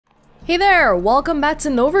Hey there, welcome back to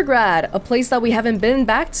Novigrad, a place that we haven't been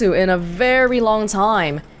back to in a very long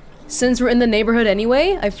time. Since we're in the neighborhood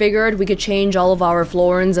anyway, I figured we could change all of our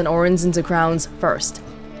florins and orins into crowns first.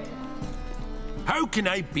 How can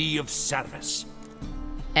I be of service?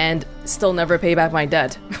 And still never pay back my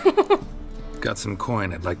debt. Got some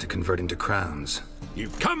coin I'd like to convert into crowns.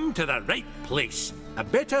 You've come to the right place. A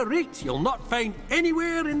better rate you'll not find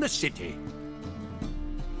anywhere in the city.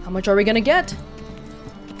 How much are we gonna get?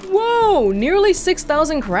 Whoa, nearly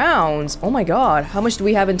 6,000 crowns. Oh my god, how much do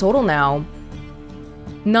we have in total now?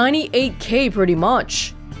 98k pretty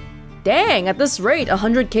much. Dang, at this rate,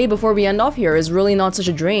 100k before we end off here is really not such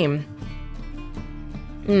a dream.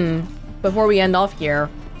 Before we end off here,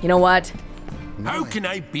 you know what? How can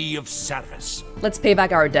I be of service? Let's pay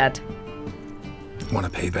back our debt. Want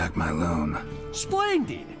to pay back my loan.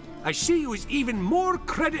 Splendid! I see you as even more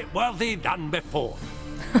credit-worthy than before.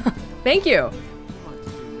 Thank you.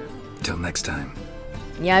 Till next time.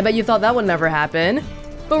 Yeah, I bet you thought that would never happen.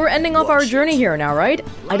 But we're ending off our journey here now, right?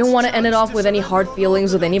 I don't want to end it off with any hard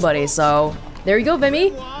feelings with anybody, so... There you go,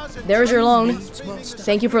 Vimy. There's your loan.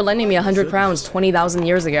 Thank you for lending me 100 crowns 20,000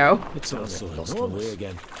 years ago.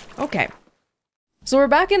 Okay. So we're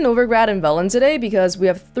back in Novigrad and Velen today because we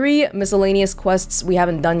have 3 miscellaneous quests we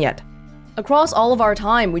haven't done yet. Across all of our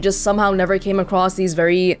time, we just somehow never came across these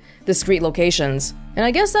very discrete locations. And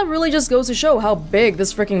I guess that really just goes to show how big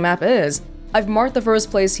this freaking map is. I've marked the first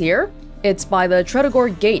place here. It's by the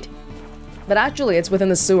Tredogor Gate. But actually, it's within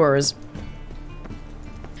the sewers.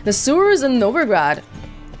 The sewers in Novigrad.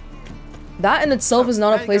 That in itself is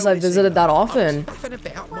not a place I've visited that often.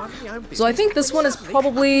 So I think this one is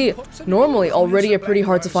probably, normally, already a pretty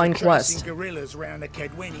hard to find quest.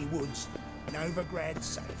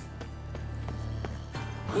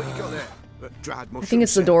 I think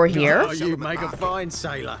it's the door here. Oh, you make a fine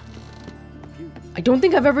sailor. I don't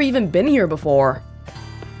think I've ever even been here before.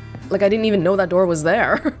 Like, I didn't even know that door was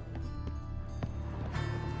there.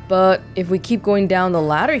 But if we keep going down the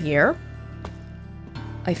ladder here,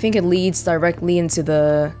 I think it leads directly into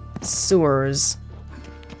the sewers.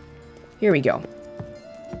 Here we go.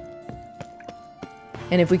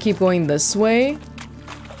 And if we keep going this way...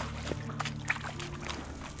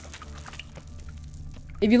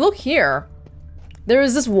 If you look here, there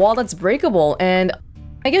is this wall that's breakable, and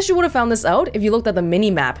I guess you would have found this out if you looked at the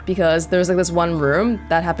mini-map, because there's like this one room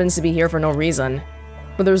that happens to be here for no reason.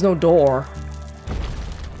 But there's no door.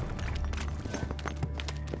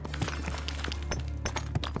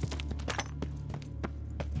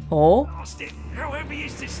 Oh? How heavy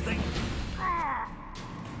is this thing?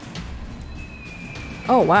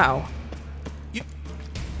 Oh, wow.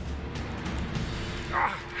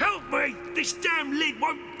 Help me! This damn lid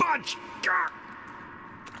won't budge!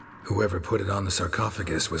 Whoever put it on the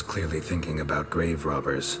sarcophagus was clearly thinking about grave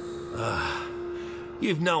robbers.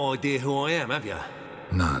 You've no idea who I am, have you?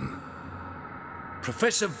 None.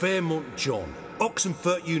 Professor Vermont John,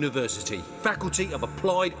 Oxenford University, Faculty of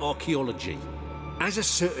Applied Archaeology. As a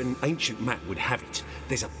certain ancient map would have it,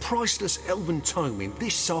 there's a priceless elven tome in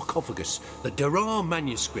this sarcophagus, the Durar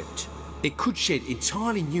manuscript. It could shed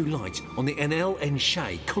entirely new light on the Enel and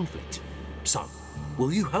Shay conflict. So,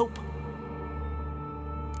 will you help?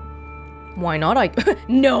 Why not?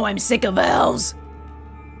 No, I'm sick of elves!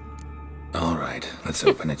 Alright, let's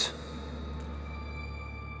open it.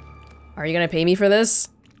 Are you gonna pay me for this?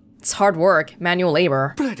 It's hard work, manual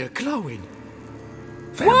labor. Blood are glowing.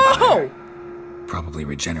 Vampire. Whoa! Probably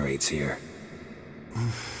regenerates here.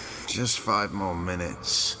 Just 5 more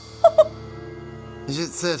minutes. Is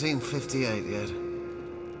it 1358 yet?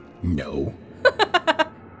 No.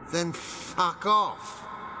 Then fuck off.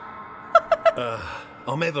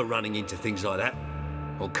 I'm ever running into things like that.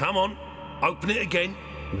 Well, come on, open it again.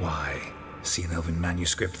 Why? See an elven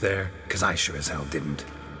manuscript there? Because I sure as hell didn't.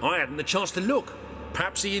 I hadn't the chance to look.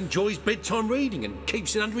 Perhaps he enjoys bedtime reading and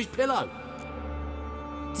keeps it under his pillow.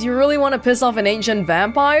 Do you really want to piss off an ancient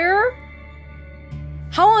vampire?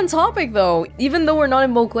 How on topic though, even though we're not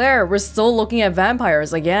in Beauclair, we're still looking at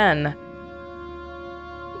vampires again.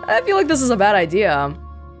 I feel like this is a bad idea.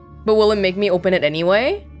 But will it make me open it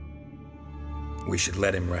anyway? We should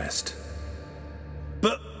let him rest.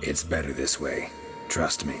 But... It's better this way.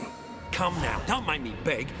 Trust me. Come now, don't make me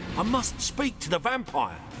beg. I must speak to the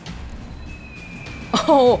vampire.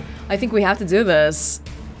 Oh, I think we have to do this.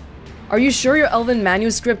 Are you sure your elven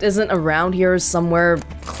manuscript isn't around here somewhere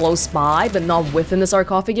close by, but not within the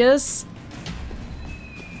sarcophagus?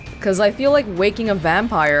 Because I feel like waking a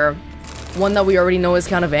vampire, one that we already know is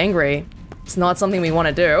kind of angry, it's not something we want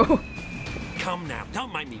to do. Come now,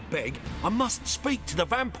 don't make me beg. I must speak to the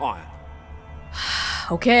vampire.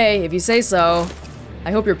 Okay, if you say so.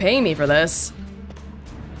 I hope you're paying me for this.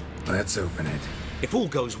 Let's open it. If all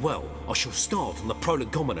goes well, I shall start on the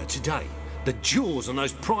prolegometer today. The jaws on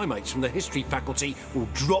those primates from the history faculty will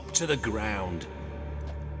drop to the ground.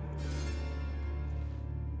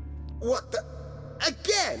 What the...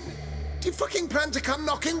 Again? Do you fucking plan to come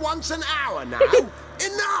knocking once an hour now?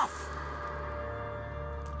 Enough!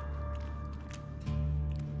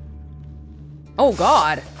 Oh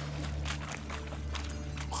god.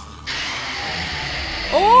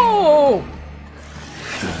 Oh!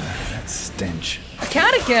 That stench. A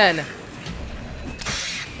catechin!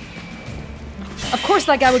 Of course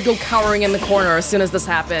that guy would go cowering in the corner as soon as this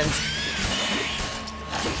happens.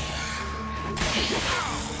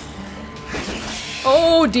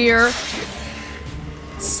 Oh dear.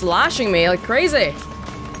 It's slashing me like crazy.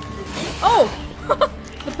 Oh!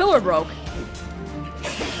 The pillar broke.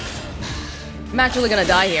 I'm actually gonna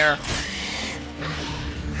die here.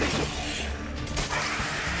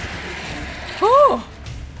 Oh!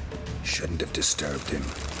 Shouldn't have disturbed him.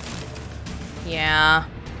 Yeah.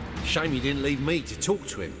 Shame you didn't leave me to talk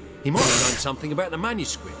to him. He might have known something about the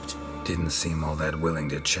manuscript. Didn't seem all that willing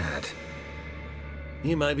to chat.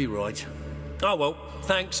 You may be right. Oh well,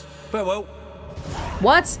 thanks. Farewell.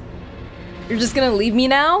 What? You're just gonna leave me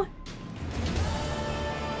now?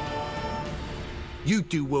 You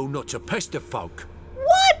do well not to pester folk.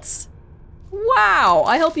 What? Wow,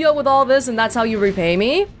 I help you out with all this and that's how you repay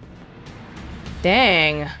me?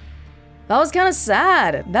 Dang. That was kinda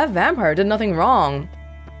sad. That vampire did nothing wrong.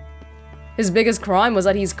 His biggest crime was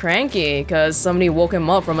that he's cranky, cause somebody woke him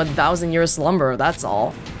up from a 1,000-year slumber, that's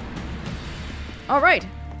all. Alright,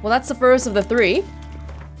 well that's the first of the 3.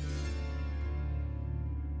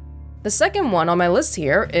 The second one on my list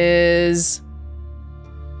here is...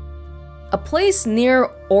 a place near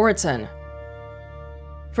Oriton.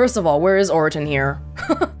 First of all, where is Oriton here?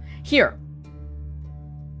 Here.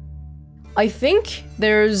 I think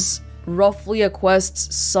there's roughly a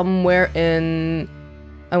quest somewhere in...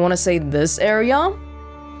 I want to say this area?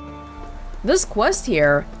 This quest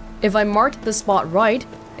here, if I marked the spot right,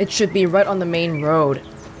 it should be right on the main road.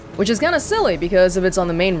 Which is kind of silly, because if it's on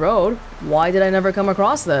the main road, why did I never come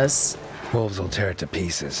across this? Wolves will tear it to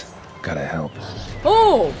pieces. Gotta help.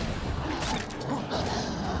 Oh!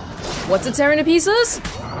 What's it tearing to pieces?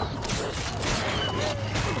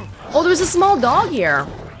 Oh, there's a small dog here.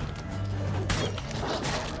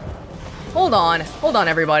 Hold on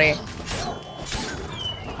everybody.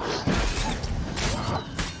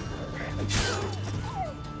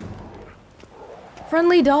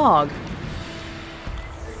 Friendly dog.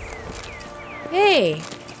 Hey.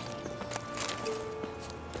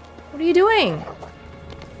 What are you doing?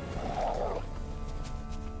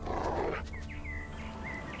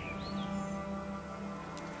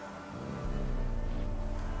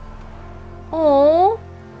 Oh.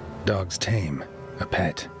 Dog's tame. A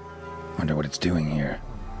pet. Wonder what it's doing here.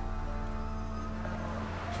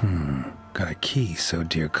 Got a key so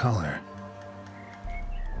dear color.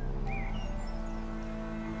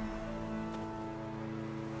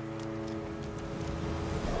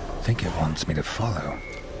 Think it wants me to follow.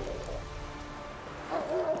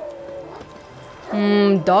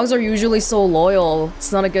 Dogs are usually so loyal.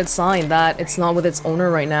 It's not a good sign that it's not with its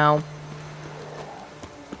owner right now.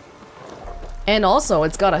 And also,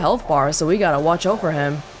 it's got a health bar, so we gotta watch out for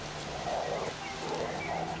him.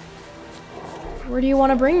 Where do you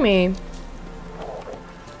want to bring me?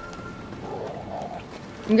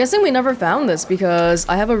 I'm guessing we never found this because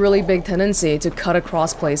I have a really big tendency to cut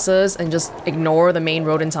across places and just ignore the main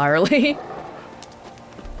road entirely.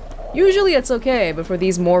 Usually it's okay, but for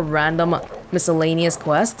these more random miscellaneous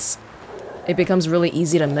quests, it becomes really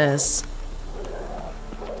easy to miss.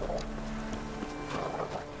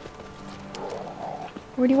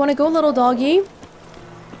 Where do you want to go, little doggy?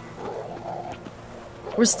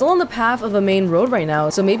 We're still on the path of the main road right now,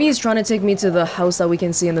 so maybe he's trying to take me to the house that we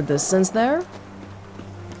can see in the distance there?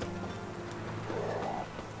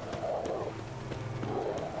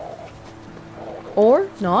 Or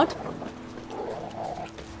not?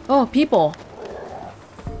 Oh, people.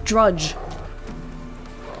 Drudge.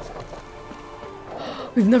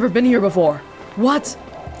 We've never been here before. What?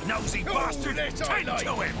 Nosy bastard! Tend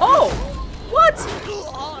to him! Oh! What?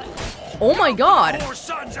 Oh my god! Poor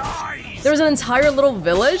son's eyes! There's an entire little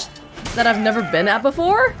village that I've never been at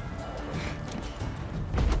before?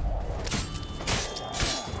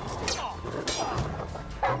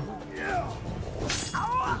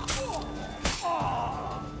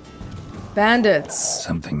 Bandits.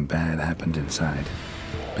 Something bad happened inside.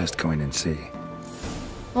 Best go in and see.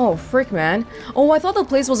 Oh, frick, man. Oh, I thought the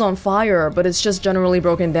place was on fire, but it's just generally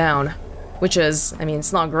broken down. Which is, I mean,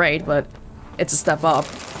 it's not great, but it's a step up.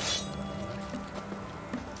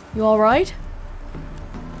 You alright?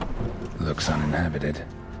 Looks uninhabited.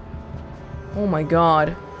 Oh my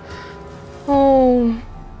god. Oh.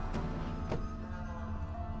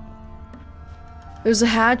 There's a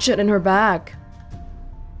hatchet in her back.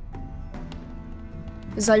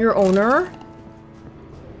 Is that your owner?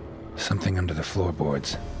 Something under the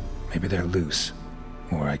floorboards. Maybe they're loose.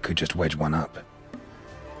 Or I could just wedge one up.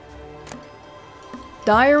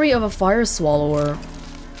 Diary of a Fire Swallower.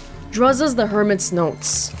 Druzzes the Hermit's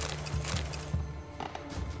Notes.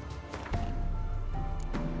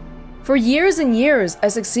 For years and years, I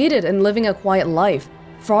succeeded in living a quiet life,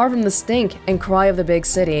 far from the stink and cry of the big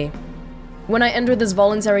city. When I entered this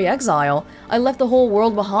voluntary exile, I left the whole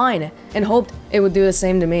world behind and hoped it would do the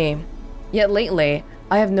same to me. Yet lately,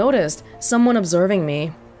 I have noticed someone observing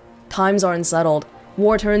me. Times are unsettled.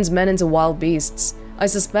 War turns men into wild beasts. I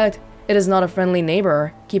suspect it is not a friendly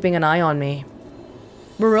neighbor keeping an eye on me.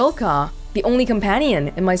 Barilka, the only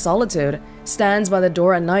companion in my solitude, stands by the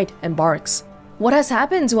door at night and barks. What has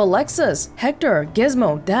happened to Alexis, Hector,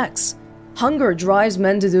 Gizmo, Dex? Hunger drives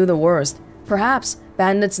men to do the worst. Perhaps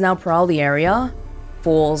bandits now prowl the area?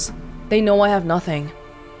 Fools. They know I have nothing.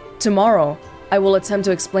 Tomorrow, I will attempt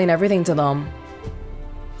to explain everything to them.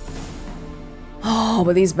 Oh,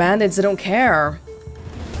 but these bandits, they don't care.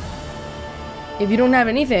 If you don't have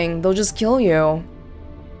anything, they'll just kill you.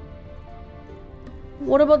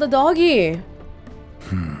 What about the doggy?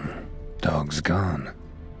 Dog's gone.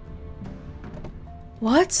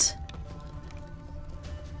 What?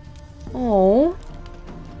 Oh.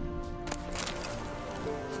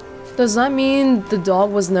 Does that mean the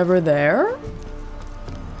dog was never there?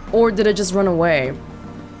 Or did it just run away?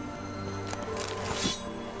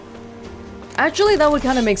 Actually, that would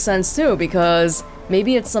kind of make sense too, because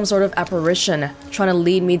maybe it's some sort of apparition trying to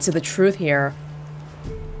lead me to the truth here.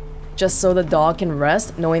 Just so the dog can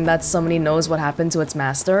rest, knowing that somebody knows what happened to its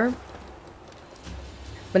master.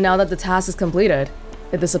 But now that the task is completed,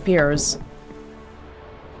 it disappears.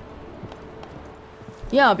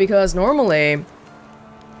 Yeah, because normally,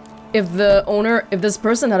 if this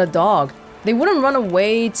person had a dog, they wouldn't run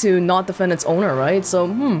away to not defend its owner, right? So,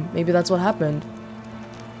 maybe that's what happened.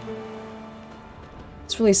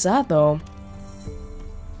 It's really sad, though.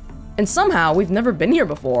 And somehow, we've never been here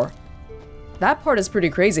before. That part is pretty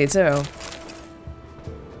crazy, too.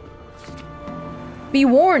 Be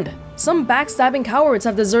warned! Some backstabbing cowards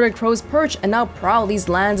have deserted Crow's Perch and now prowl these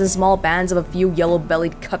lands in small bands of a few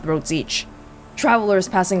yellow-bellied cutthroats each. Travelers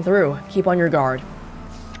passing through, keep on your guard.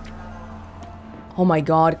 Oh my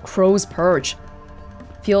god, Crow's Perch.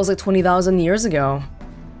 Feels like 20,000 years ago.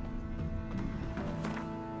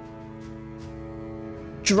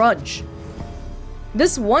 Drudge.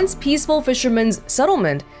 This once peaceful fisherman's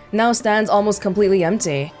settlement now stands almost completely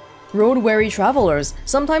empty. Road-weary travelers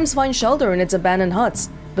sometimes find shelter in its abandoned huts.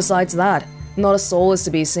 Besides that, not a soul is to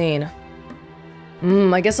be seen.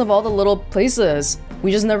 I guess of all the little places,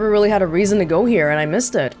 we just never really had a reason to go here and I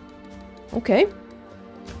missed it. Okay.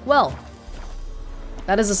 Well,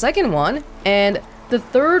 that is the second one, and the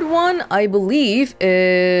third one, I believe,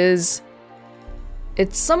 is...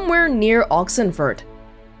 It's somewhere near Oxenfurt.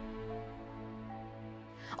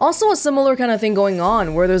 Also a similar kind of thing going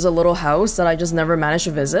on, where there's a little house that I just never managed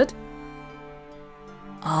to visit.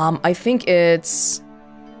 I think it's...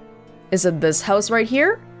 Is it this house right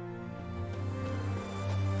here?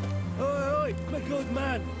 Oi, my good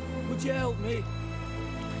man, would you help me?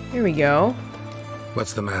 Here we go.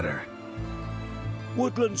 What's the matter?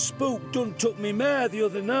 Woodland spook done took me mare the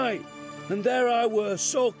other night, and there I were,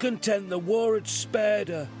 so content the war had spared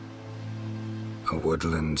her. A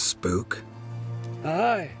woodland spook?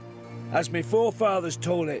 Aye, as me forefathers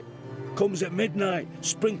told it. Comes at midnight,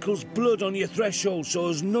 sprinkles blood on your threshold so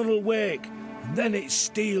as none'll wake, and then it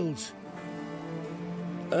steals.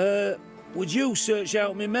 Would you search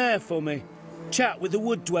out me mare for me? Chat with the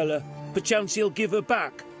wood dweller, perchance he'll give her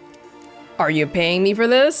back. Are you paying me for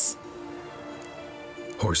this?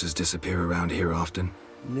 Horses disappear around here often?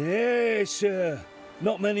 Nay, sir.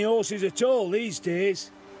 Not many horses at all these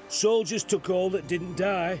days. Soldiers took all that didn't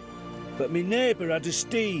die. But me neighbour had a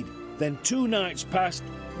steed. Then 2 nights passed,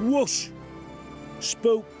 whoosh!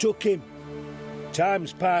 Spook took him.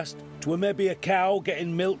 Times passed, 'twere maybe a cow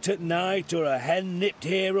getting milked at night or a hen nipped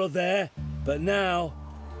here or there. But now...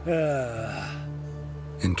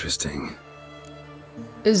 Interesting.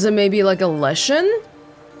 Is it maybe like a lesson?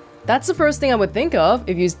 That's the first thing I would think of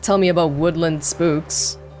if you tell me about woodland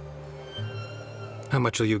spooks. How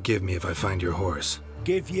much will you give me if I find your horse?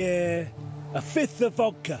 Give ye a 5th of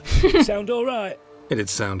vodka. Sound all right? It'd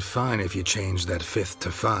sound fine if you changed that 5th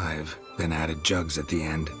to 5, then added jugs at the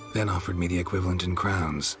end. then offered me the equivalent in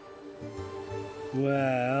crowns.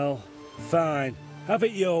 Well, fine. Have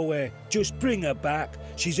it your way. Just bring her back.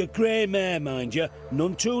 She's a grey mare, mind you.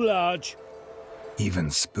 None too large.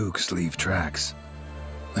 Even spooks leave tracks.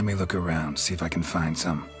 Let me look around, see if I can find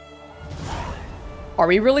some. Are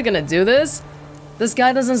we really gonna do this? This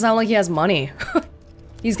guy doesn't sound like he has money.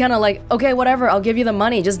 He's kind of like, okay, whatever, I'll give you the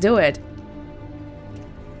money, just do it.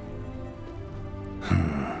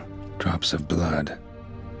 Drops of blood.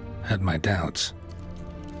 Had my doubts.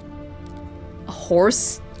 A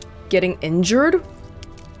horse getting injured?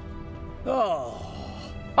 Oh.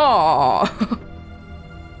 Aww.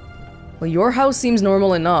 Well, your house seems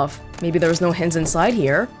normal enough. Maybe there's no hints inside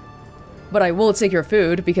here. But I will take your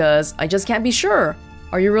food because I just can't be sure.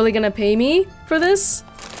 Are you really gonna pay me for this?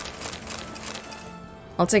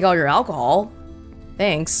 I'll take all your alcohol.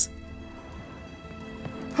 Thanks.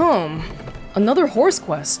 Another horse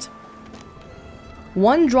quest.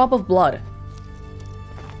 1 drop of blood.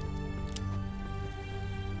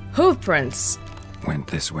 Hoof prints. Went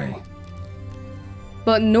this way.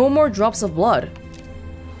 But no more drops of blood.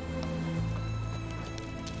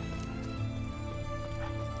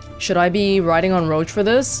 Should I be riding on Roach for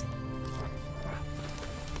this?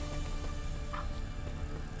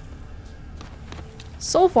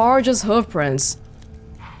 So far, just hoof prints.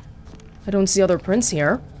 I don't see other prints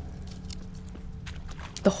here.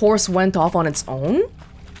 The horse went off on its own?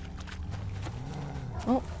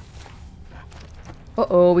 Oh.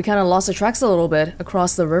 Uh-oh, we kind of lost the tracks a little bit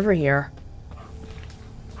across the river here.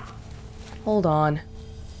 Hold on.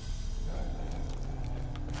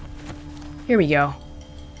 Here we go.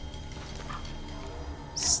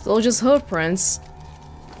 Still just hoof prints.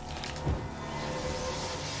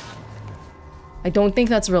 I don't think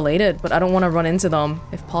that's related, but I don't want to run into them,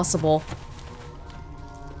 if possible.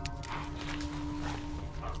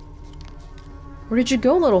 Where did you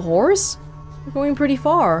go, little horse? You're going pretty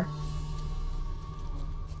far.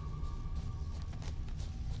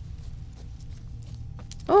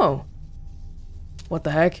 Oh. What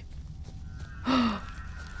the heck?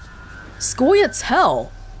 Scoia'tael!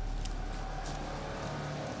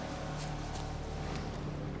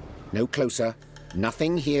 No closer.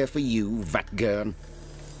 Nothing here for you, Vatgern.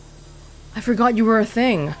 I forgot you were a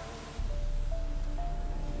thing.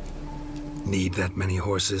 Need that many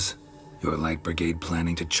horses? Your light brigade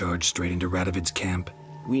planning to charge straight into Radovid's camp?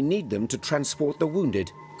 We need them to transport the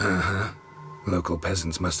wounded. Uh-huh. Local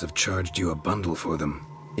peasants must have charged you a bundle for them.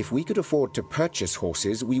 If we could afford to purchase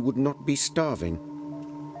horses, we would not be starving.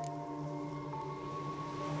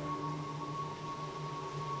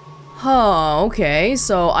 Huh, okay,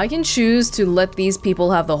 so I can choose to let these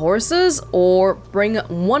people have the horses or bring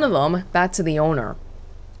one of them back to the owner.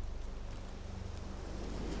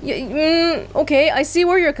 Okay, I see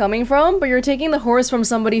where you're coming from, but you're taking the horse from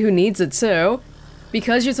somebody who needs it too.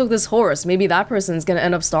 Because you took this horse, maybe that person's gonna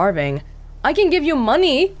end up starving. I can give you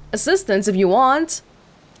money, assistance if you want.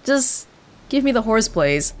 Just give me the horse,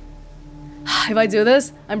 please. If I do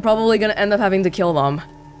this, I'm probably gonna end up having to kill them.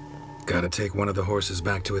 Gotta take one of the horses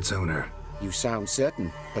back to its owner. You sound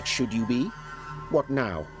certain, but should you be? What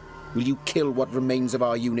now? Will you kill what remains of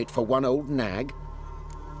our unit for one old nag?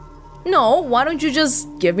 No, why don't you just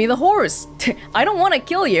give me the horse? I don't want to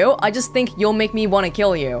kill you, I just think you'll make me want to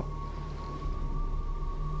kill you.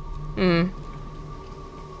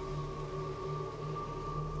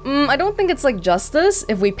 I don't think it's like justice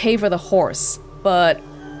if we pay for the horse, but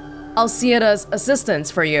I'll see it as assistance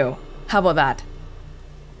for you. How about that?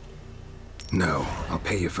 No, I'll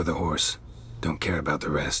pay you for the horse. Don't care about the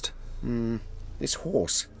rest. This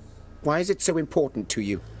horse. Why is it so important to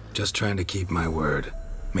you? Just trying to keep my word.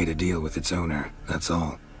 Made a deal with its owner, that's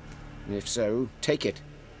all. If so, take it.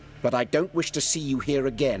 But I don't wish to see you here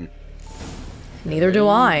again. Neither do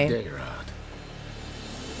I.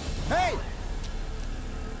 Hey!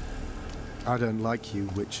 I don't like you,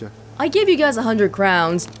 Witcher. I gave you guys 100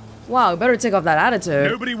 crowns. Wow, better take off that attitude.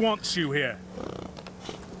 Nobody wants you here.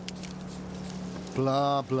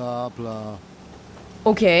 Blah, blah, blah.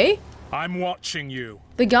 Okay. I'm watching you.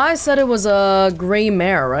 The guy said it was a gray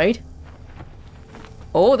mare, right?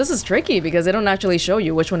 Oh, this is tricky because they don't actually show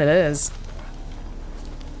you which one it is.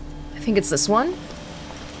 I think it's this one.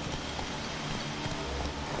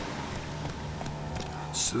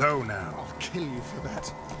 Slow now. I'll kill you for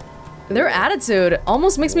that. Their attitude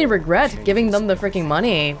almost makes me regret giving them the freaking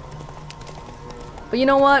money. But you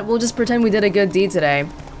know what? We'll just pretend we did a good deed today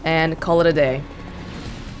and call it a day.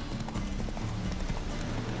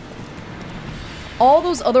 All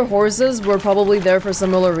those other horses were probably there for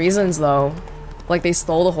similar reasons though. Like they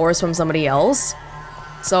stole the horse from somebody else.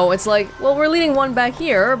 So it's like, well, we're leading one back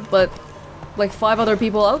here, but like 5 other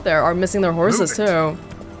people out there are missing their horses too.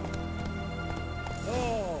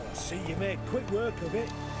 Oh, see, you make quick work of it.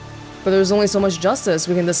 But there's only so much justice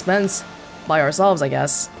we can dispense by ourselves, I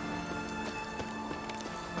guess.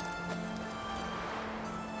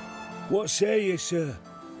 What say you, sir?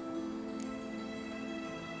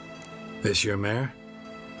 This your mare?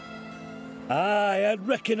 Aye, I'd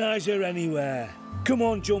recognise her anywhere. Come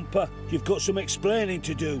on, Jumper, you've got some explaining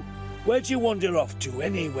to do. Where'd you wander off to,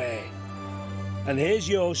 anyway? And here's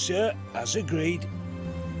yours, sir, as agreed.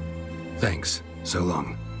 Thanks. So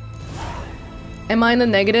long. Am I in the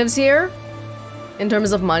negatives here? In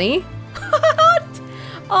terms of money?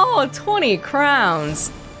 Oh, 20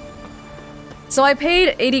 crowns. So I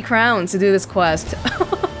paid 80 crowns to do this quest.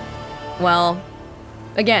 Well,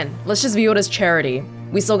 again, let's just view it as charity.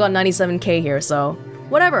 We still got 97k here, so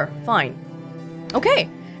whatever, fine. Okay,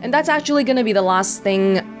 and that's actually gonna be the last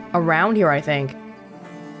thing around here, I think.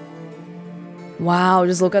 Wow,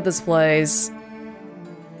 just look at this place.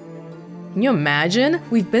 Can you imagine?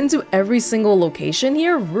 We've been to every single location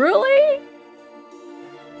here? Really?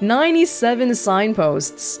 97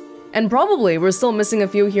 signposts. And probably we're still missing a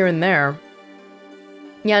few here and there.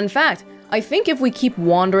 Yeah, in fact, I think if we keep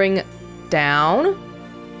wandering down...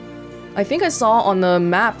 I think I saw on the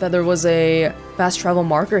map that there was a fast travel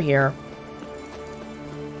marker here.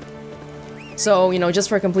 So, you know, just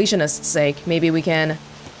for completionist's sake, maybe we can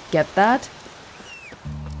get that.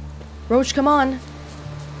 Roach, come on.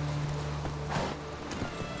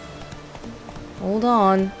 Hold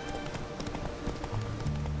on.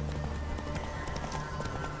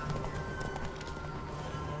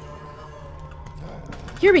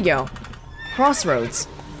 Here we go. Crossroads.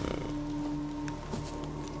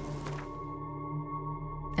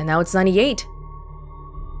 And now it's 98.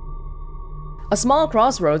 A small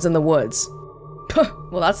crossroads in the woods.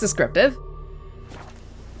 Well, that's descriptive.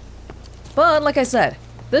 But, like I said,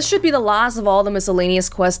 this should be the last of all the miscellaneous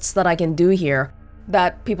quests that I can do here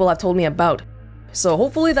that people have told me about. So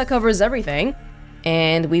hopefully that covers everything.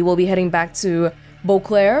 And we will be heading back to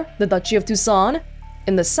Beauclair, the Duchy of Toussaint,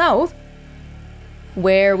 in the south,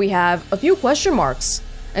 where we have a few question marks.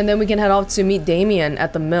 And then we can head off to meet Damien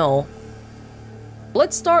at the mill.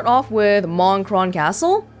 Let's start off with Moncron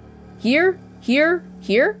Castle. Here, here,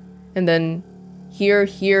 here, and then here,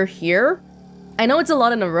 here, here. I know it's a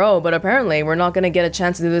lot in a row, but apparently we're not gonna get a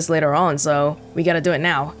chance to do this later on, so we gotta do it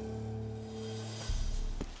now.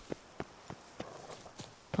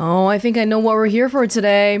 Oh, I think I know what we're here for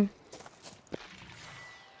today.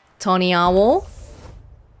 Tawny Owl.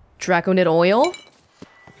 Draconid Oil.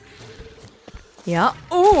 Yeah.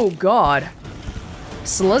 Oh, God.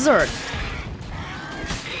 Slizzard.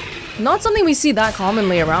 Not something we see that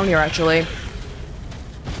commonly around here, actually.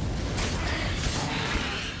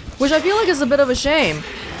 Which I feel like is a bit of a shame.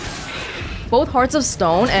 Both Hearts of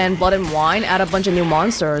Stone and Blood and Wine add a bunch of new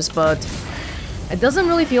monsters, but it doesn't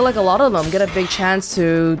really feel like a lot of them get a big chance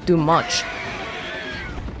to do much.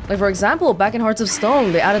 Like, for example, back in Hearts of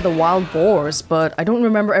Stone, they added the wild boars, but I don't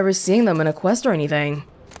remember ever seeing them in a quest or anything.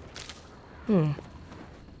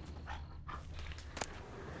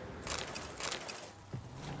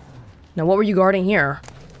 Now, what were you guarding here?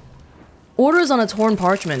 Orders on a torn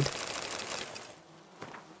parchment.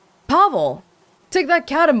 Pavel! Take that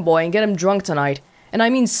cabin boy and get him drunk tonight. And I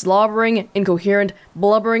mean slobbering, incoherent,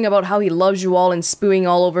 blubbering about how he loves you all and spewing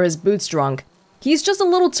all over his boots drunk. He's just a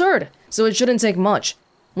little turd, so it shouldn't take much.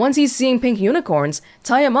 Once he's seeing pink unicorns,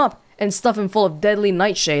 tie him up and stuff him full of deadly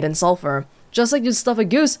nightshade and sulfur, just like you'd stuff a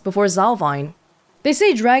goose before Zalvine. They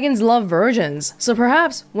say dragons love virgins, so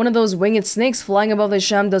perhaps one of those winged snakes flying above the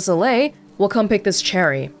Champ de Soleil will come pick this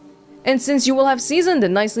cherry. And since you will have seasoned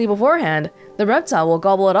it nicely beforehand, the reptile will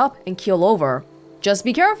gobble it up and keel over. Just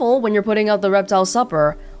be careful when you're putting out the reptile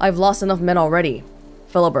supper. I've lost enough men already.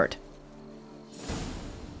 Philibert.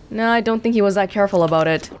 Nah, I don't think he was that careful about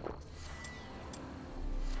it.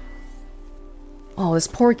 Oh, this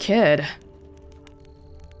poor kid.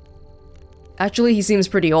 Actually, he seems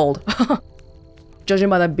pretty old. Judging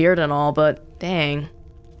by the beard and all, but dang.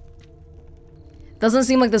 Doesn't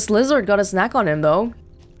seem like this lizard got a snack on him, though.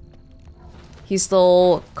 He's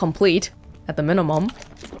still complete, at the minimum.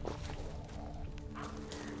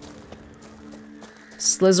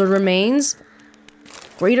 Slizzard remains.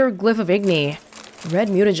 Greater Glyph of Igni. Red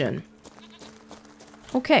mutagen.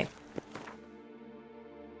 Okay.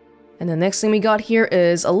 And the next thing we got here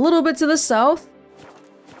is a little bit to the south.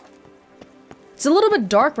 It's a little bit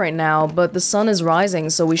dark right now, but the sun is rising,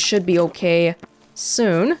 so we should be okay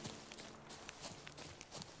soon.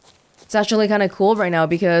 It's actually kind of cool right now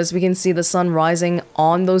because we can see the sun rising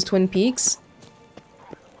on those twin peaks.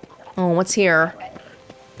 Oh, what's here?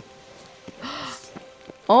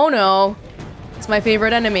 Oh no. It's my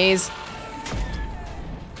favorite enemies.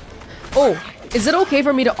 Oh, is it okay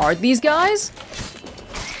for me to art these guys?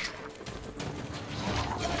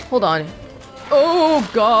 Hold on. Oh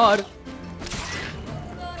god.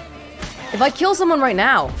 If I kill someone right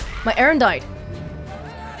now, my Erendite.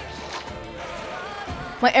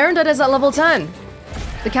 My Erendite is at level 10.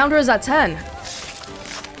 The counter is at 10.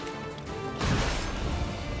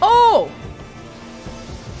 Oh!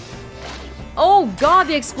 Oh god,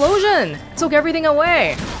 the explosion! Took everything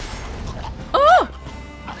away. Oh!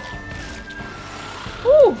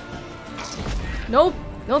 Ooh! Nope.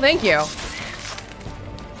 No thank you.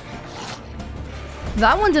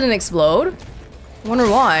 That one didn't explode. Wonder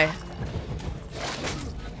why.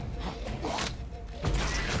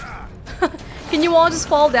 Can you all just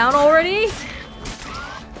fall down already?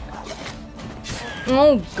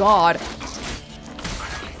 Oh god.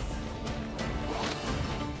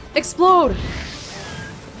 Explode!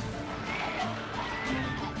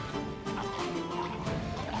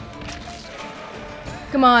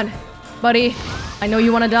 Come on, buddy. I know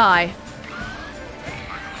you want to die.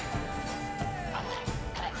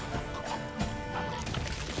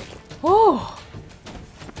 Oh!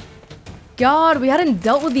 God, we hadn't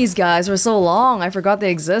dealt with these guys for so long, I forgot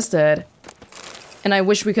they existed. And I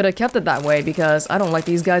wish we could have kept it that way because I don't like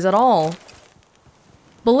these guys at all.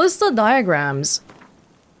 Ballista diagrams.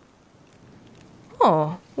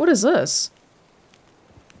 Oh, what is this?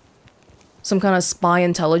 Some kind of spy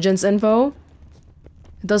intelligence info?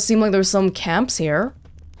 It does seem like there's some camps here.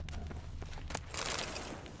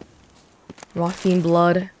 Rock fiend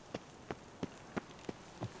blood.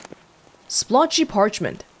 Splotchy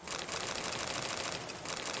parchment.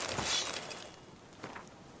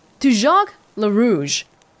 To Jacques LaRouge.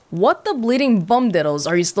 What the bleeding bumdiddles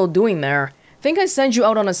are you still doing there? Think I sent you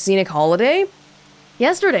out on a scenic holiday?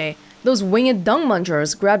 Yesterday, those winged dung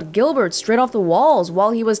munchers grabbed Gilbert straight off the walls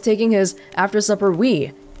while he was taking his after-supper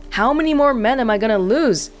wee. How many more men am I gonna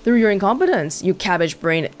lose through your incompetence, you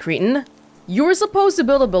cabbage-brained cretin? You were supposed to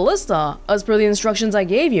build a ballista, as per the instructions I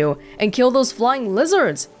gave you, and kill those flying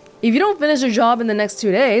lizards. If you don't finish the job in the next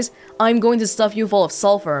 2 days, I'm going to stuff you full of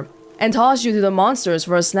sulfur and toss you to the monsters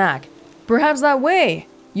for a snack. Perhaps that way,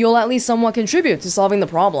 you'll at least somewhat contribute to solving the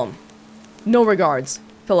problem. No regards,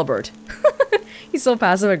 Philibert. He's so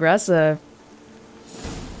passive-aggressive.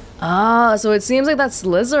 Ah, so it seems like that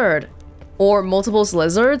Slizzard, or multiple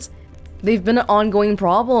Slizzards, they've been an ongoing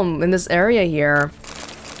problem in this area here.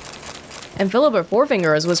 And Philibert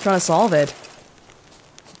Fourfingers was trying to solve it.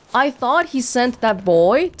 I thought he sent that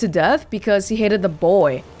boy to death because he hated the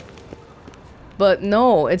boy. But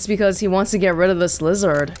no, it's because he wants to get rid of this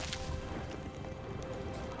lizard.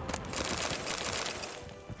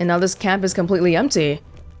 And now this camp is completely empty.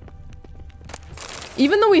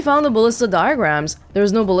 Even though we found the ballista diagrams,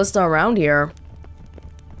 there's no ballista around here.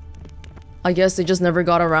 I guess they just never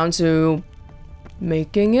got around to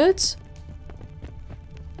making it?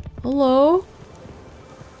 Hello?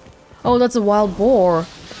 Oh, that's a wild boar.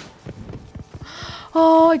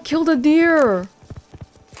 Oh, I killed a deer!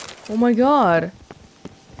 Oh my god.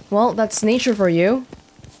 Well, that's nature for you.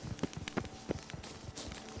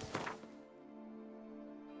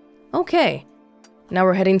 Okay. Now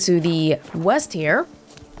we're heading to the west here.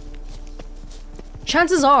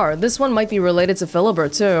 Chances are, this one might be related to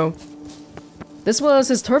Philibert too. This was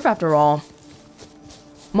his turf after all.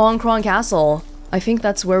 Moncron Castle. I think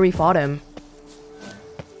that's where we fought him.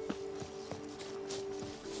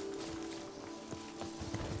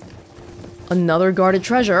 Another guarded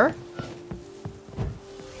treasure.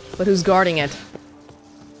 But who's guarding it?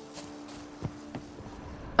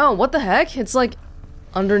 Oh, what the heck? It's like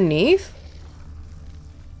underneath?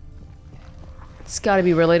 It's gotta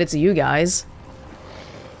be related to you guys.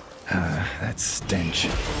 That stench.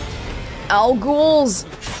 Owl ghouls!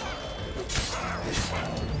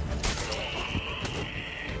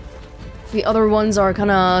 The other ones are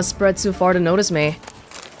kinda spread too far to notice me.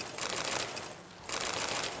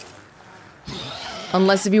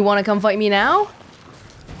 Unless if you want to come fight me now?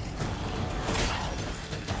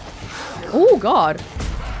 Oh god.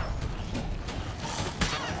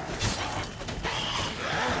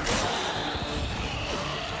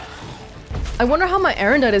 I wonder how my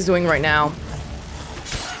Erendite is doing right now.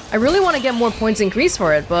 I really want to get more points increased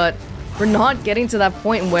for it, but we're not getting to that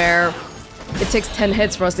point where it takes 10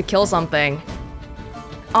 hits for us to kill something.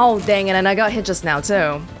 Oh dang it, and I got hit just now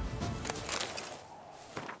too.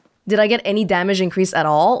 Did I get any damage increase at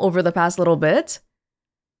all over the past little bit?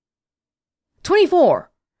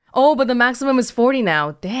 24! Oh, but the maximum is 40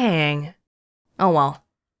 now. Dang. Oh well.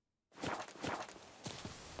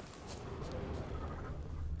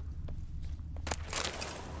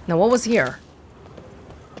 Now what was here?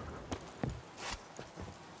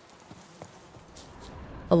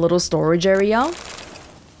 A little storage area.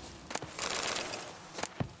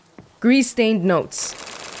 Grease-stained notes.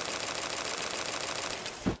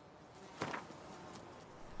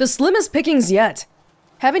 The slimmest pickings yet.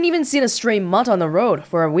 Haven't even seen a stray mutt on the road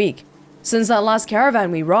for a week. Since that last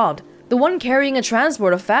caravan we robbed, the one carrying a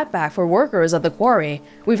transport of fatback for workers at the quarry,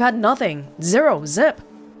 we've had nothing. Zero. Zip.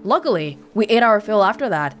 Luckily, we ate our fill after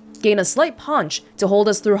that, gained a slight punch to hold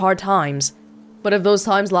us through hard times. But if those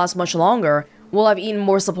times last much longer, we'll have eaten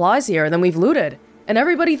more supplies here than we've looted. And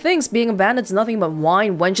everybody thinks being a bandit's nothing but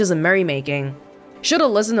wine, wenches, and merrymaking. Should've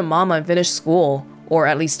listened to Mama and finished school. Or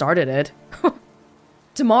at least started it.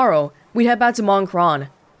 Tomorrow, we head back to Moncron.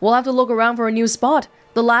 We'll have to look around for a new spot.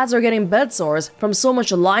 The lads are getting bed sores from so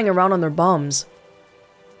much lying around on their bums.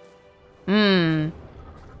 Although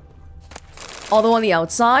on the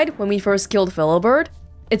outside, when we first killed Philibert,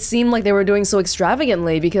 it seemed like they were doing so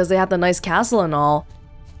extravagantly because they had the nice castle and all.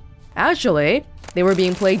 Actually, they were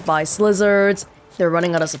being plagued by slizzards, they're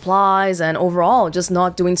running out of supplies, and overall just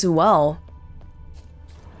not doing too well.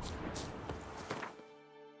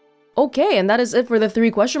 Okay, and that is it for the 3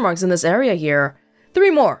 question marks in this area here.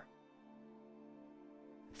 3 more.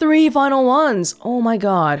 3 final ones. Oh my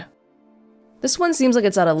god. This one seems like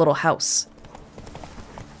it's at a little house.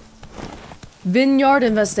 Vineyard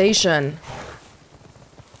infestation.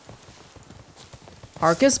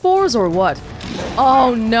 Archospores or what?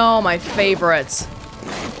 Oh no, my favorites.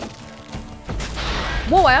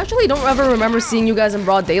 Whoa, I actually don't ever remember seeing you guys in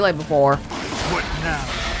broad daylight before. What now,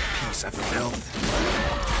 piece of filth?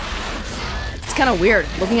 It's kind of weird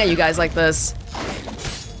looking at you guys like this.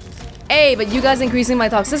 Hey, but you guys increasing my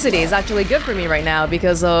toxicity is actually good for me right now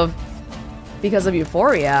because of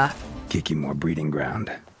euphoria. Kikimore breeding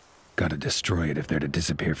ground. Gotta destroy it if they're to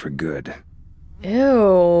disappear for good.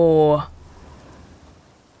 Ew.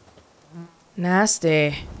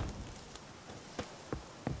 Nasty.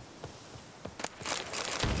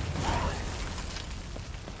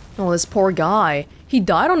 Oh, this poor guy. He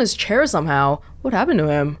died on his chair somehow. What happened to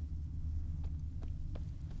him?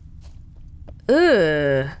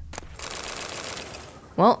 Ugh.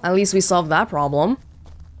 Well, at least we solved that problem.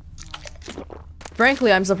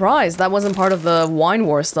 Frankly, I'm surprised that wasn't part of the wine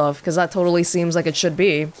war stuff, because that totally seems like it should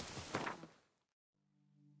be.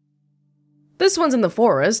 This one's in the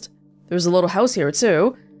forest. There's a little house here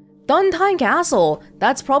too. Duntine Castle!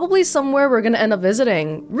 That's probably somewhere we're gonna end up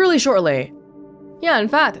visiting really shortly. Yeah, in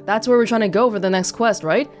fact, that's where we're trying to go for the next quest,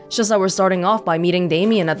 right? It's just that we're starting off by meeting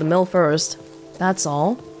Damien at the mill first. That's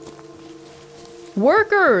all.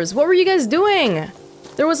 Workers! What were you guys doing?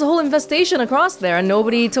 There was a whole infestation across there and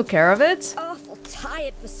nobody took care of it? Awful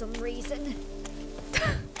tired for some reason.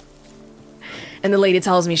 And the lady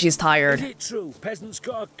tells me she's tired. Is it true peasants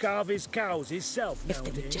gotta carve his cows himself If they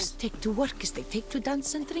would nowadays? just take to work as they take to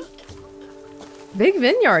dance and drink. Big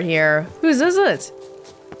vineyard here. Whose is it?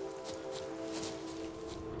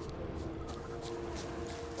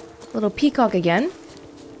 Little peacock again.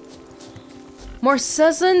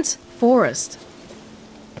 Marcescent Forest.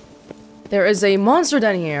 There is a monster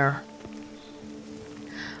den here.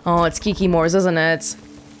 Oh, it's Kikimore's, isn't it?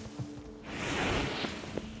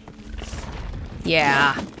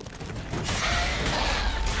 Yeah.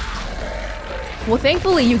 Well,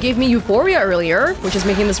 thankfully you gave me Euphoria earlier, which is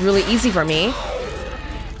making this really easy for me.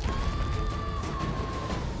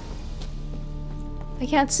 I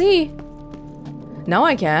can't see. Now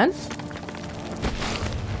I can.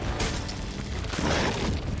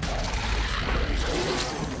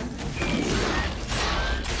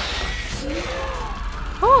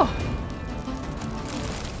 Oh.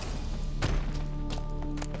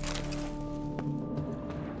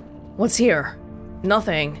 What's here?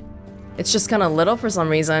 Nothing. It's just kind of lit up for some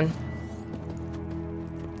reason.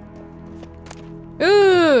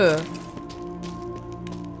 Ooh.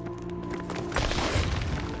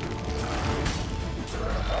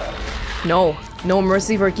 No. No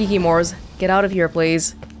mercy for Kikimores. Get out of here,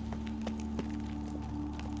 please.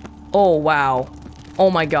 Oh, wow.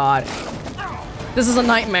 Oh my god. This is a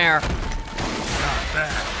nightmare.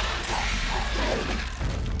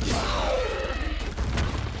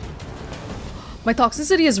 My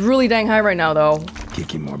toxicity is really dang high right now, though.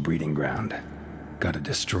 Kikimore breeding ground. Gotta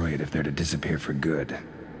destroy it if they're to disappear for good.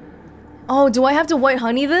 Oh, do I have to white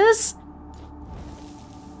honey this?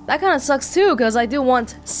 That kind of sucks too, because I do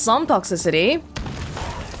want some toxicity.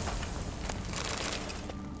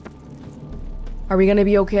 Are we gonna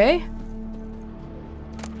be okay?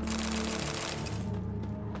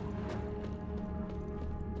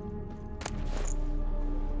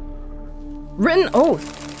 Written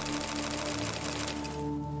oath.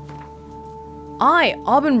 I,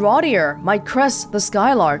 Aubin Rodier, my crest, the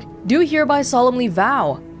Skylark, do hereby solemnly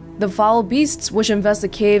vow, the foul beasts which infest the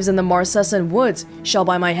caves in the Marcescent woods shall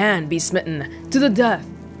by my hand be smitten to the death.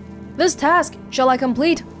 This task shall I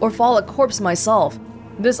complete or fall a corpse myself.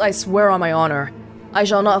 This I swear on my honor. I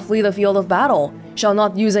shall not flee the field of battle, shall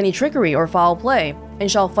not use any trickery or foul play, and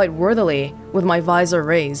shall fight worthily with my visor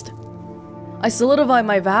raised. I solidify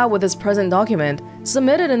my vow with this present document,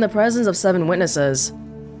 submitted in the presence of 7 witnesses.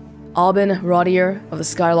 Aubin Rodier of the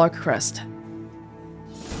Skylark Crest.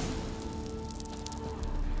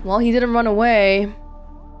 Well, he didn't run away,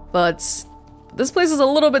 but this place is a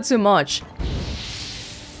little bit too much.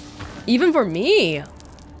 Even for me.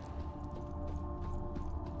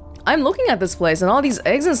 I'm looking at this place and all these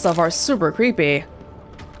eggs and stuff are super creepy.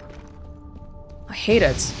 I hate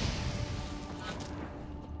it.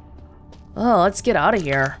 Oh, let's get out of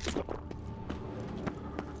here.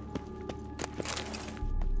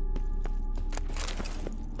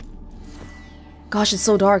 Gosh, it's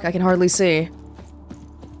so dark, I can hardly see.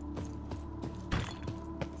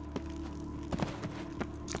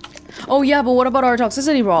 Oh yeah, but what about our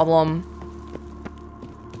toxicity problem?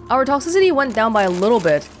 Our toxicity went down by a little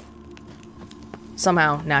bit.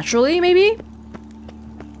 Somehow. Naturally, maybe?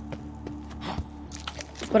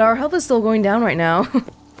 But our health is still going down right now.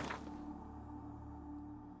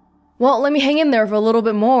 Well, let me hang in there for a little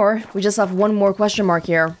bit more. We just have one more question mark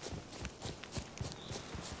here.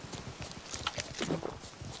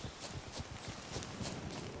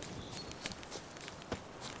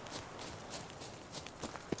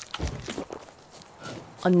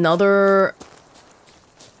 Another...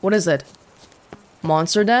 What is it?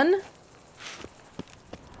 Monster den?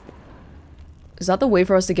 Is that the way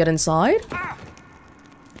for us to get inside?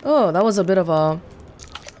 Oh, that was a bit of a...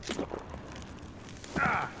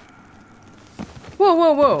 Whoa,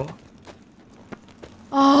 whoa, whoa.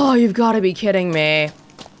 Oh, you've got to be kidding me.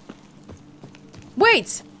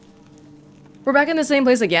 Wait! We're back in the same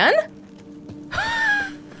place again?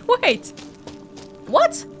 Wait!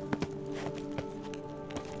 What?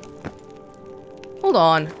 Hold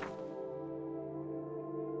on.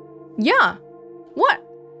 Yeah. What?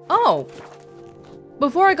 Oh.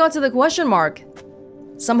 Before I got to the question mark,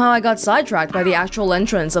 somehow I got sidetracked by the actual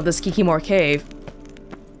entrance of this Kikimore cave.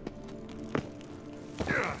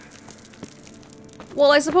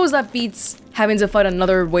 Well, I suppose that beats having to fight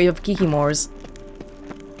another wave of Kikimores.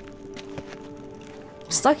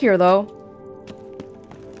 Stuck here, though.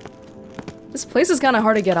 This place is kind of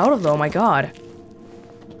hard to get out of, though, my god.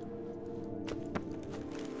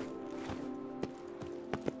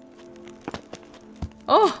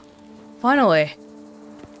 Oh! Finally.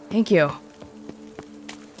 Thank you.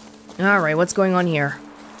 Alright, what's going on here?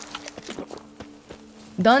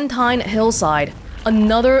 Duntine Hillside.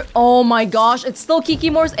 Another... Oh my gosh, it's still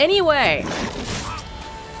Kikimores anyway!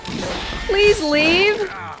 Please leave!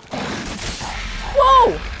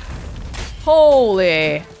 Whoa!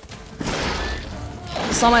 Holy...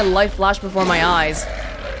 I saw my life flash before my eyes.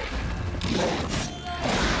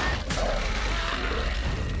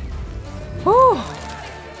 Whew!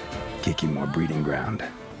 Kikimore breeding ground.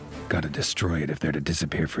 Gotta destroy it if they're to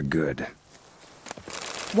disappear for good.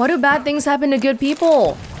 Why do bad things happen to good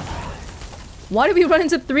people? Why did we run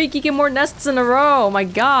into 3 Kikimore nests in a row? My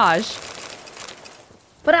gosh.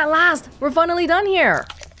 But at last, we're finally done here.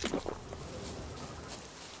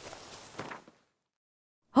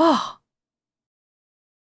 Oh.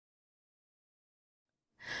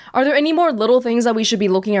 Are there any more little things that we should be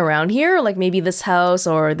looking around here? Like maybe this house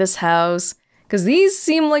or this house? Because these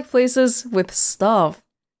seem like places with stuff.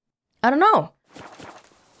 I don't know.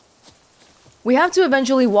 We have to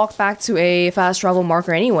eventually walk back to a fast travel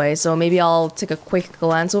marker anyway, so maybe I'll take a quick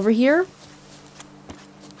glance over here.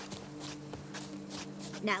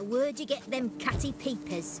 Now where'd you get them cutty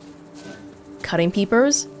peepers? Cutting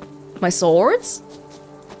peepers? My swords?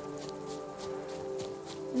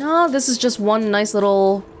 No, this is just one nice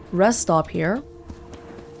little rest stop here.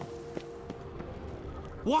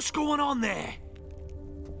 What's going on there?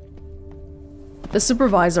 The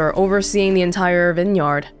supervisor overseeing the entire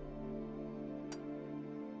vineyard.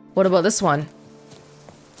 What about this one?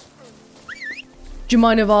 Do you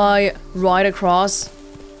mind if I ride across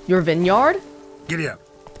your vineyard? Giddy up.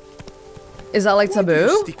 Is that like taboo?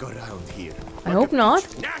 Stick around here. I hope not.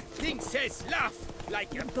 Nothing says laugh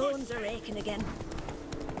like your Bones are aching again.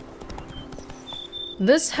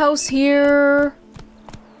 This house here...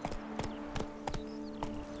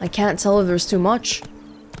 I can't tell if there's too much.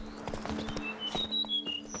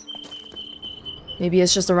 Maybe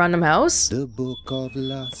it's just a random house? The book of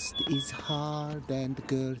lust is hard and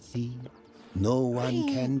girthy. No one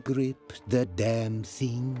can grip the damn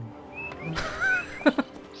thing.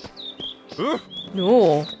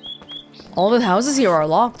 No. All the houses here are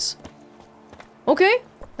locked. Okay,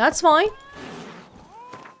 that's fine.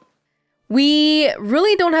 We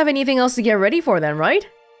really don't have anything else to get ready for then, right?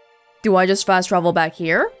 Do I just fast travel back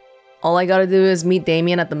here? All I gotta do is meet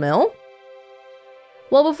Damien at the mill?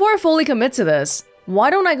 Well, before I fully commit to this, why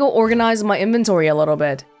don't I go organize my inventory a little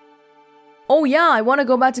bit? Oh yeah, I want to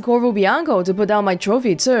go back to Corvo Bianco to put down my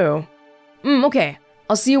trophy too. Okay.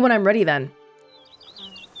 I'll see you when I'm ready then.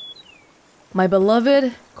 My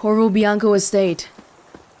beloved Corvo Bianco estate.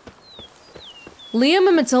 Liam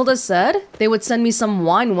and Matilda said they would send me some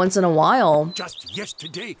wine once in a while. Just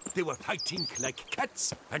yesterday, they were fighting like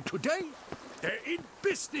cats, and today, they're in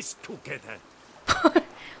business together.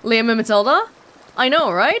 Liam and Matilda? I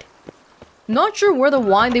know, right? Not sure where the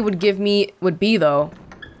wine they would give me would be though.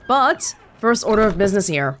 But, first order of business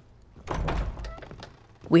here.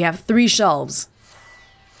 We have 3 shelves.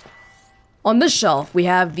 On this shelf, we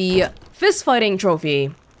have the fist fighting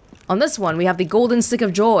trophy. On this one, we have the golden stick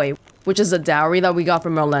of joy, which is a dowry that we got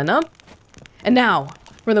from Merlena. And now,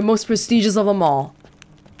 for the most prestigious of them all.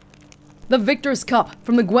 The Victor's Cup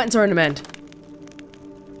from the Gwent tournament.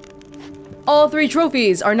 All 3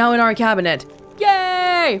 trophies are now in our cabinet.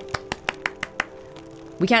 Yay!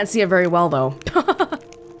 We can't see it very well though.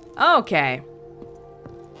 Okay.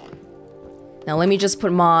 Now let me just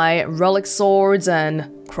put my relic swords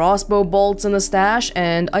and crossbow bolts in the stash,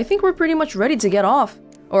 and I think we're pretty much ready to get off.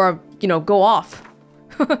 Or, you know, go off.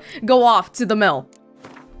 Go off to the mill.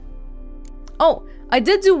 Oh, I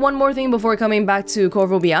did do one more thing before coming back to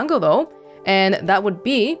Corvo Bianco though, and that would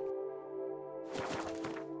be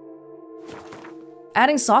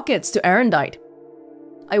adding sockets to Erendite.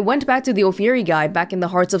 I went back to the Ophiri guy back in the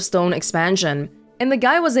Hearts of Stone expansion, and the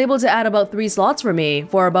guy was able to add about 3 slots for me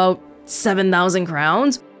for about 7,000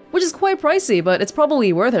 crowns, which is quite pricey, but it's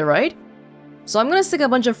probably worth it, right? So I'm gonna stick a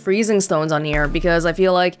bunch of freezing stones on here because I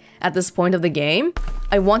feel like at this point of the game,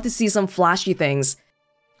 I want to see some flashy things.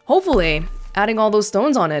 Hopefully, adding all those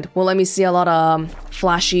stones on it will let me see a lot of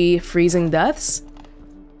flashy freezing deaths.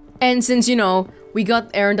 And since, you know, we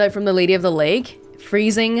got Erendite from the Lady of the Lake,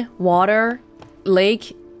 freezing, water,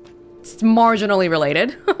 lake, it's marginally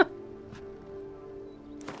related.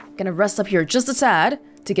 Gonna rest up here just a tad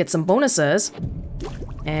to get some bonuses.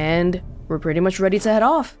 And we're pretty much ready to head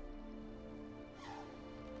off.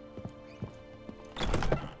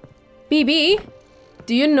 BB,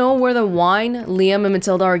 do you know where the wine Liam and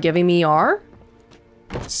Matilda are giving me are?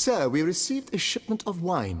 Sir, we received a shipment of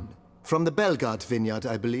wine from the Bellegarde vineyard,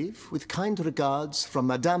 I believe, with kind regards from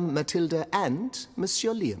Madame Matilda and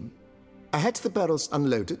Monsieur Liam. I had the barrels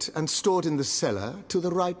unloaded and stored in the cellar to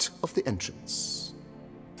the right of the entrance.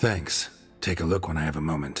 Thanks. Take a look when I have a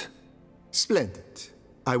moment. Splendid.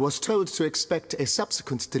 I was told to expect a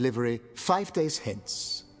subsequent delivery 5 days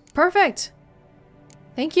hence. Perfect.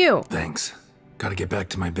 Thank you. Thanks. Gotta get back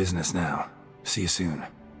to my business now. See you soon.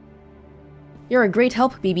 You're a great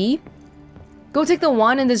help, BB. Go take the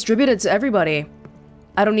wine and distribute it to everybody.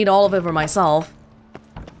 I don't need all of it for myself.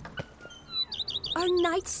 Are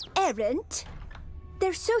knights errant?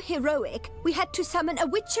 They're so heroic, we had to summon a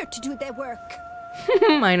witcher to do their work.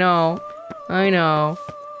 I know. I know.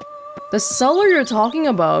 The cellar you're talking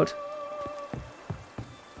about.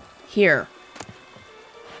 Here.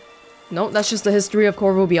 No, that's just the history of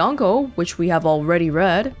Corvo Bianco, which we have already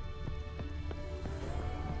read.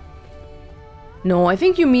 No, I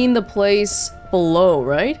think you mean the place below,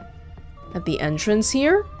 right? At the entrance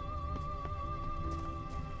here?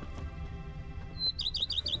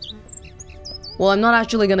 Well, I'm not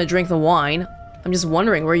actually gonna drink the wine. I'm just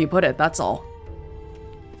wondering where you put it, that's all.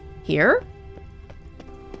 Here?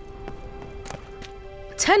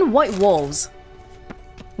 10 white wolves.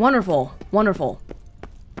 Wonderful, wonderful.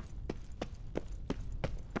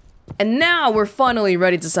 And now we're finally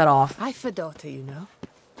ready to set off. I've a daughter, you know.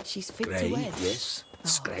 She's fit to Grey, wed. yes. Oh,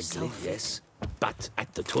 Scraggly, so fit. yes. But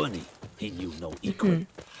at the tourney, he knew no equal.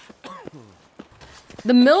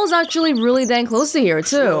 The mill's actually really dang close to here,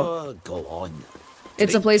 too. Sure, go on.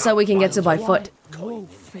 It's a place that we can get to by foot.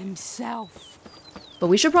 Wolf himself. But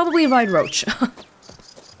we should probably ride Roach.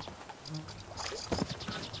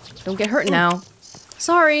 Don't get hurt now.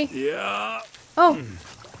 Sorry. Yeah. Oh,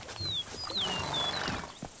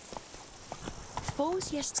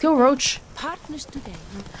 Foes let's go, Roach. partners today.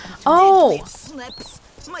 Oh, Slips.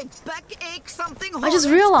 My back aches something I just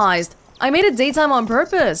realized. I made it daytime on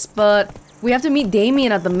purpose, but we have to meet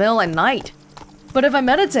Damien at the mill at night. But if I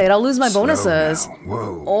meditate, I'll lose my Slow bonuses. now.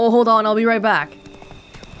 Whoa. Oh, hold on, I'll be right back.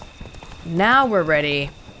 Now we're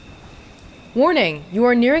ready. Warning, you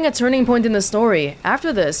are nearing a turning point in the story.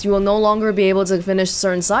 After this, you will no longer be able to finish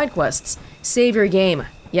certain side quests. Save your game.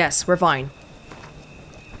 Yes, we're fine.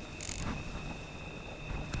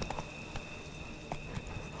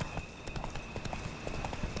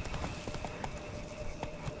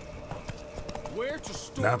 Where to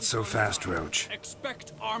storm Not so fast, Roach.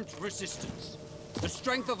 Expect armed resistance. The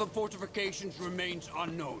strength of the fortifications remains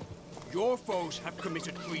unknown. Your foes have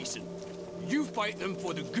committed treason. You fight them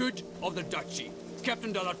for the good of the duchy.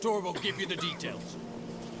 Captain de la Tour will give you the details.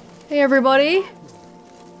 Hey, everybody.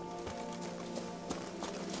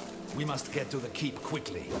 We must get to the keep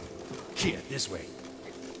quickly. Here, this way.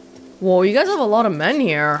 Whoa, you guys have a lot of men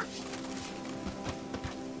here.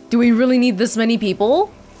 Do we really need this many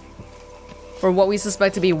people? For what we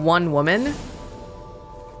suspect to be one woman?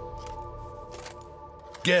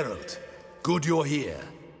 Geralt, good you're here.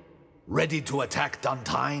 Ready to attack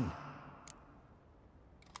Duntine?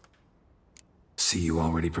 See, you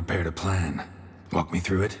already prepared a plan. Walk me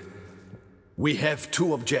through it. We have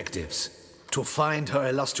two objectives. To find Her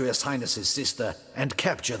Illustrious Highness's sister and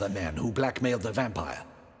capture the man who blackmailed the vampire.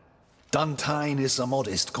 Duntine is a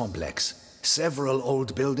modest complex. Several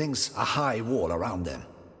old buildings, a high wall around them.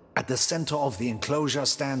 At the center of the enclosure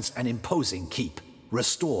stands an imposing keep,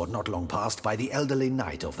 restored not long past by the elderly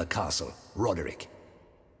knight of the castle, Roderick.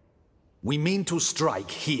 We mean to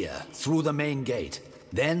strike here, through the main gate,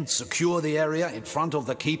 then secure the area in front of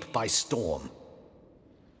the keep by storm.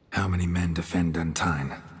 How many men defend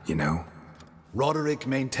Duntine, you know? Roderick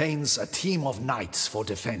maintains a team of knights for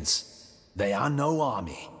defense. They are no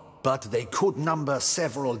army, but they could number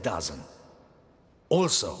several dozen.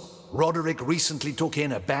 Also, Roderick recently took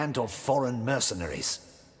in a band of foreign mercenaries.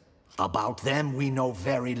 About them we know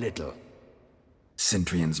very little.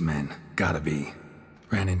 Cintrian's men, gotta be.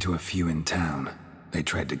 Ran into a few in town. They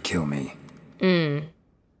tried to kill me.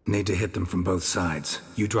 Need to hit them from both sides.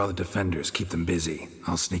 You draw the defenders, keep them busy.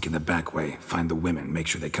 I'll sneak in the back way, find the women, make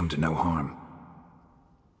sure they come to no harm.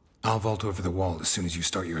 I'll vault over the wall as soon as you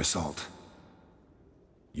start your assault.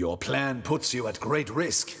 Your plan puts you at great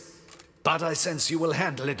risk, but I sense you will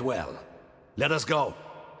handle it well. Let us go.